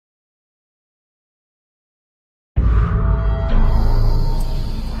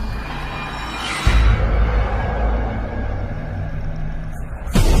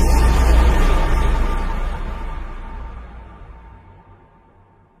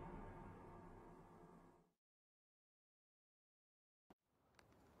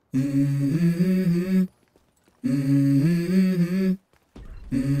Let's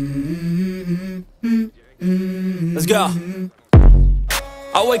go.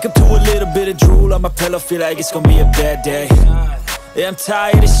 I wake up to a little bit of drool on my pillow, feel like it's gonna be a bad day. Yeah, I'm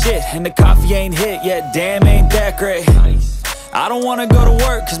tired of shit, and the coffee ain't hit yet, damn, ain't that great. I don't wanna go to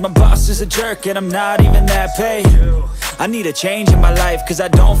work, cause my boss is a jerk, and I'm not even that paid. I need a change in my life, cause I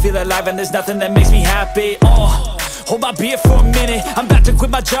don't feel alive, and there's nothing that makes me happy. Hold my beer for a minute, I'm about to quit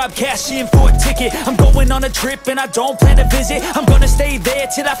my job, cash in for a ticket. I'm going on a trip and I don't plan to visit. I'm gonna stay there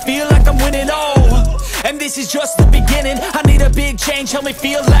till I feel like I'm winning, and this is just the beginning. I need a big change, help me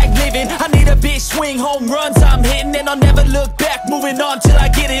feel like living. I need a big swing, home runs I'm hitting, and I'll never look back, moving on till I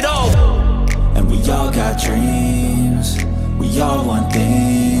get it all. And we all got dreams, we all want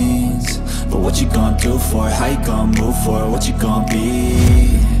things, but what you gonna do for it? How you gonna move for it? What you gonna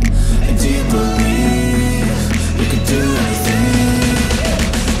be? And do you believe you can do anything?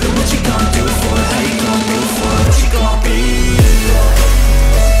 But what you gonna do for it? How you gonna move for it? What you gonna be?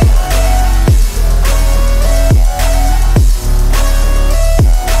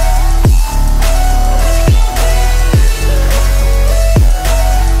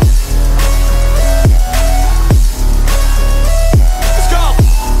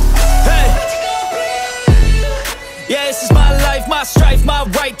 My strife, my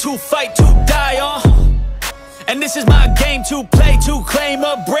right to fight, to die on. And this is my game to play, to claim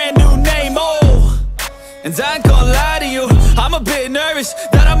a brand new name, And I ain't gonna lie to you, I'm a bit nervous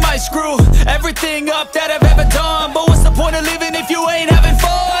that I might screw everything up that I've ever done. But what's the point of living if you ain't having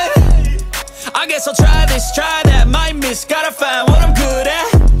fun? I guess I'll try this, try that, might miss, gotta find what I'm good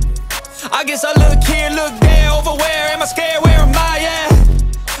at. I guess I look here, look there, over where am I scared, where am I at?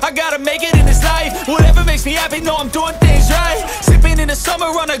 I gotta make it in this life, whatever makes me happy, know I'm doing things right. Sipping in the summer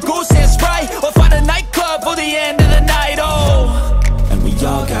on a goose and Sprite, or find a nightclub for the end of the night, And we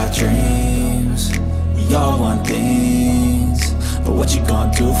all got dreams, we all want things, but what you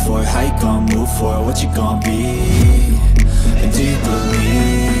gonna do for it? How you gonna move for it? What you gonna be? And do you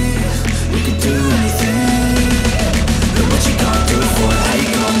believe you can do anything? But what you gonna do for it? How you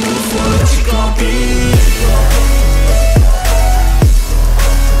gonna move for it? What you gonna be?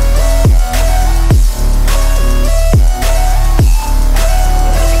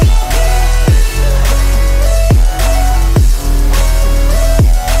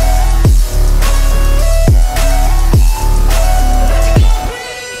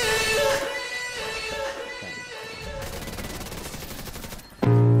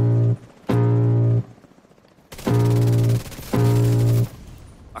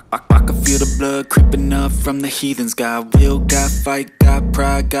 Blood creeping up from the heathens. Got will, got fight, got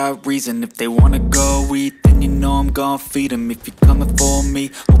pride, got reason. If they wanna go eat, then you know I'm gon' feed them. If you're coming for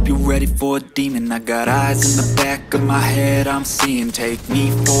me, hope you're ready for a demon. I got eyes in the back of my head, I'm seeing. Take me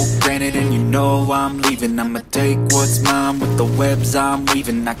for granted and you know I'm leaving. I'ma take what's mine with the webs I'm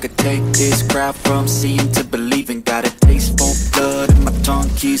weaving. I could take this crowd from seeing to believing. Got a taste for blood and my tongue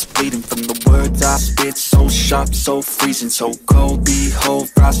keeps bleeding. From the words I spit, so sharp, so freezing, so cold. Behold,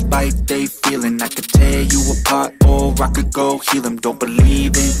 frostbite they feeling. I could tear you apart or I could go heal them. Don't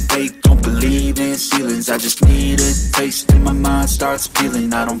believe in fate, don't believe in ceilings. I just need a taste and my mind starts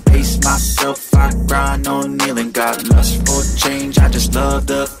feeling. I don't pace myself, I grind on kneeling. Got lust for change, I just love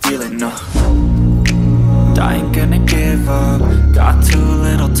the feeling. I ain't gonna give up. Got too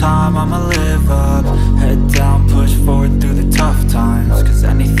little time, I'ma live up. Head down, push forward through the tough times, cause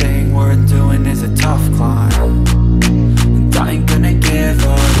anything worth doing is a tough climb. And I ain't gonna give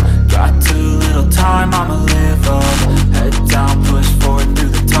up. Got too little time, I'ma live up. Head down, push forward through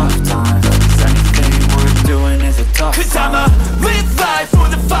the tough times, cause anything worth doing is a tough climb. Cause I'ma live life for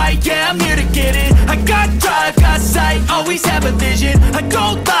the fight, yeah, I'm here to get it. I got drive, got sight, always have a vision. I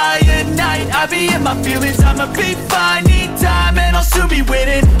go by at night, I be in my feelings. I'ma be fine, need time, and I'll soon be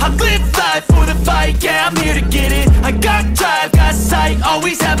winning. I live life for the fight, yeah, I'm here to get it. I got drive, got sight,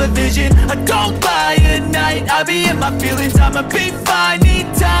 always have a vision. I go by at night, I be in my feelings. I'ma be fine, need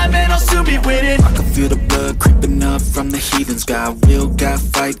time, and I'll soon be winning. I can feel the blood creeping up from the heathens. Got will, got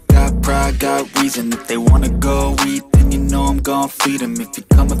fight, got pride, got reason. If they wanna go eat, then you know I'm gon' feed them. If you're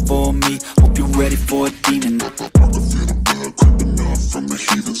coming for me, hope you're ready for a demon. I can feel the blood creeping up from the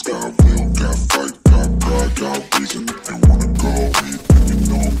heathens.